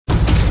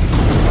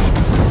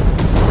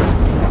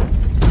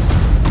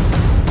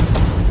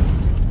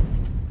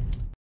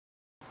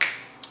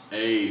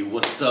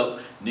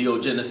What's up?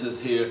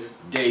 Neogenesis here,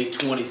 day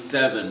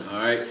 27, all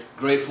right?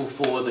 Grateful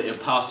for the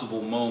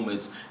impossible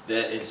moments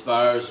that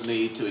inspires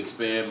me to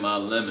expand my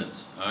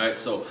limits, all right?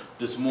 So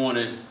this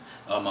morning,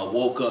 I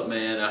woke up,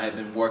 man. I had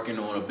been working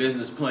on a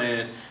business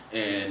plan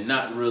and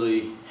not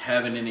really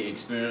having any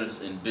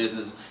experience in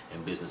business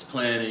and business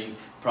planning,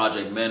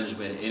 project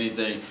management,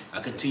 anything. I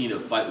continue to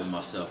fight with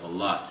myself a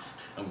lot.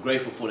 I'm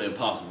grateful for the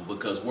impossible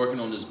because working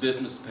on this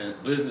business plan,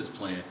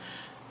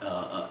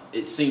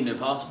 it seemed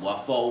impossible. I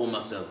fought with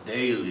myself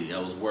daily. I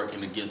was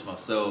working against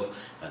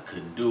myself. I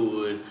couldn't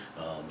do it.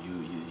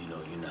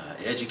 You're not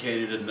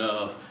educated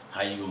enough.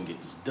 How you gonna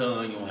get this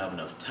done? You don't have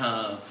enough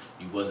time.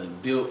 You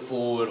wasn't built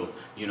for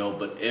it,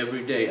 But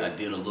every day I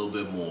did a little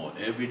bit more.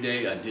 Every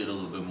day I did a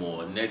little bit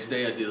more. Next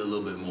day I did a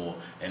little bit more,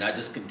 and I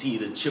just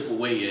continued to chip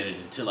away at it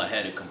until I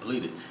had it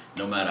completed.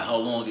 No matter how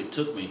long it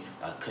took me,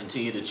 I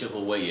continued to chip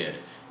away at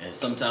it. And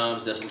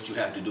sometimes that's what you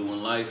have to do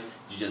in life.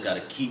 You just got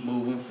to keep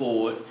moving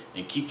forward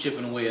and keep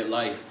chipping away at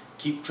life.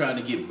 Keep trying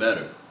to get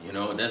better.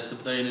 That's the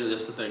thing.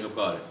 That's the thing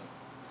about it.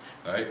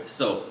 All right.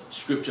 So,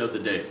 scripture of the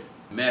day,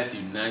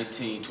 Matthew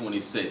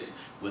 19:26.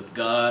 With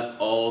God,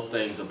 all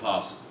things are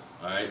possible.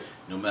 All right.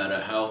 No matter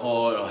how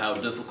hard or how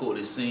difficult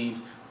it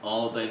seems,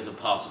 all things are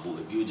possible.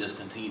 If you just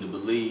continue to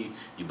believe,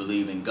 you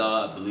believe in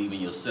God, believe in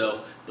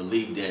yourself,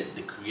 believe that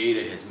the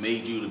Creator has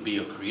made you to be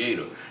a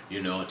creator,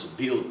 to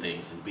build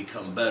things and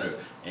become better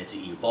and to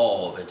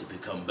evolve and to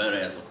become better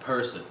as a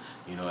person,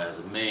 as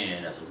a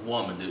man, as a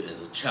woman,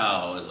 as a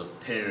child, as a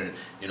parent,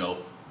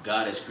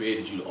 God has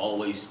created you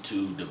always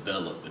to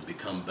develop and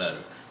become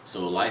better.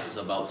 So life is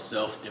about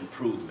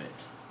self-improvement,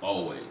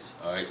 always.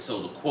 All right.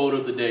 So the quote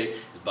of the day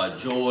is by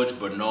George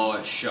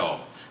Bernard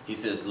Shaw. He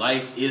says,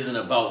 life isn't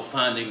about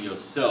finding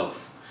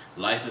yourself.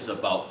 Life is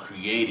about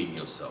creating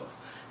yourself,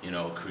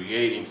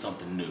 creating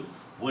something new.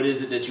 What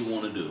is it that you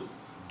want to do?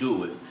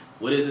 Do it.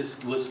 What is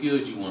it? What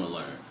skills do you want to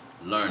learn?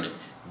 Learn it.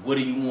 What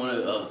do you want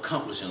to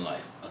accomplish in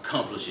life?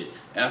 Accomplish it.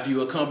 After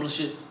you accomplish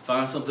it,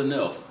 find something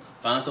else.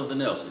 Find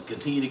something else and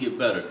continue to get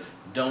better.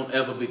 Don't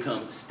ever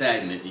become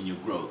stagnant in your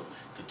growth.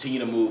 Continue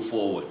to move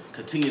forward.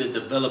 Continue to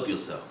develop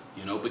yourself,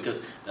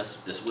 because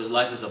that's what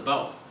life is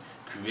about.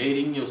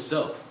 Creating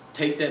yourself.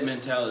 Take that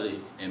mentality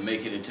and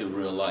make it into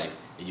real life,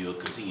 and you'll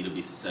continue to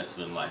be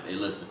successful in life. Hey,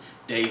 listen,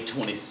 day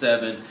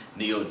 27,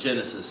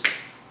 Neogenesis.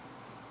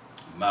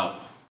 I'm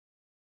out.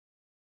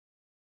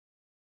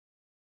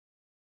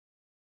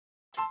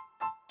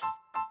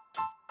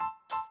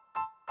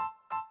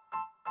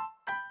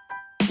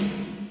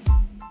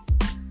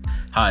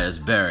 Hi, it's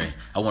Barry.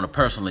 I want to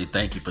personally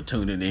thank you for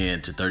tuning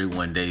in to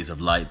 31 Days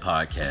of Light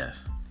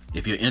podcast.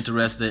 If you're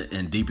interested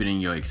in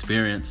deepening your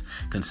experience,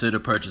 consider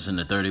purchasing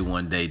the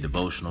 31-day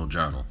devotional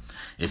journal.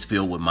 It's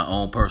filled with my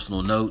own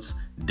personal notes,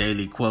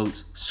 daily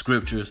quotes,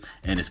 scriptures,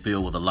 and it's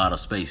filled with a lot of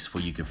space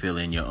where you can fill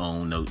in your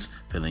own notes,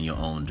 fill in your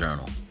own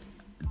journal.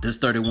 This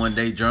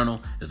 31-day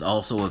journal is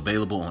also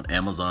available on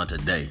Amazon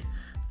today.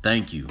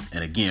 Thank you.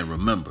 And again,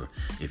 remember,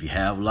 if you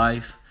have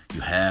life,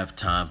 you have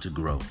time to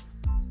grow.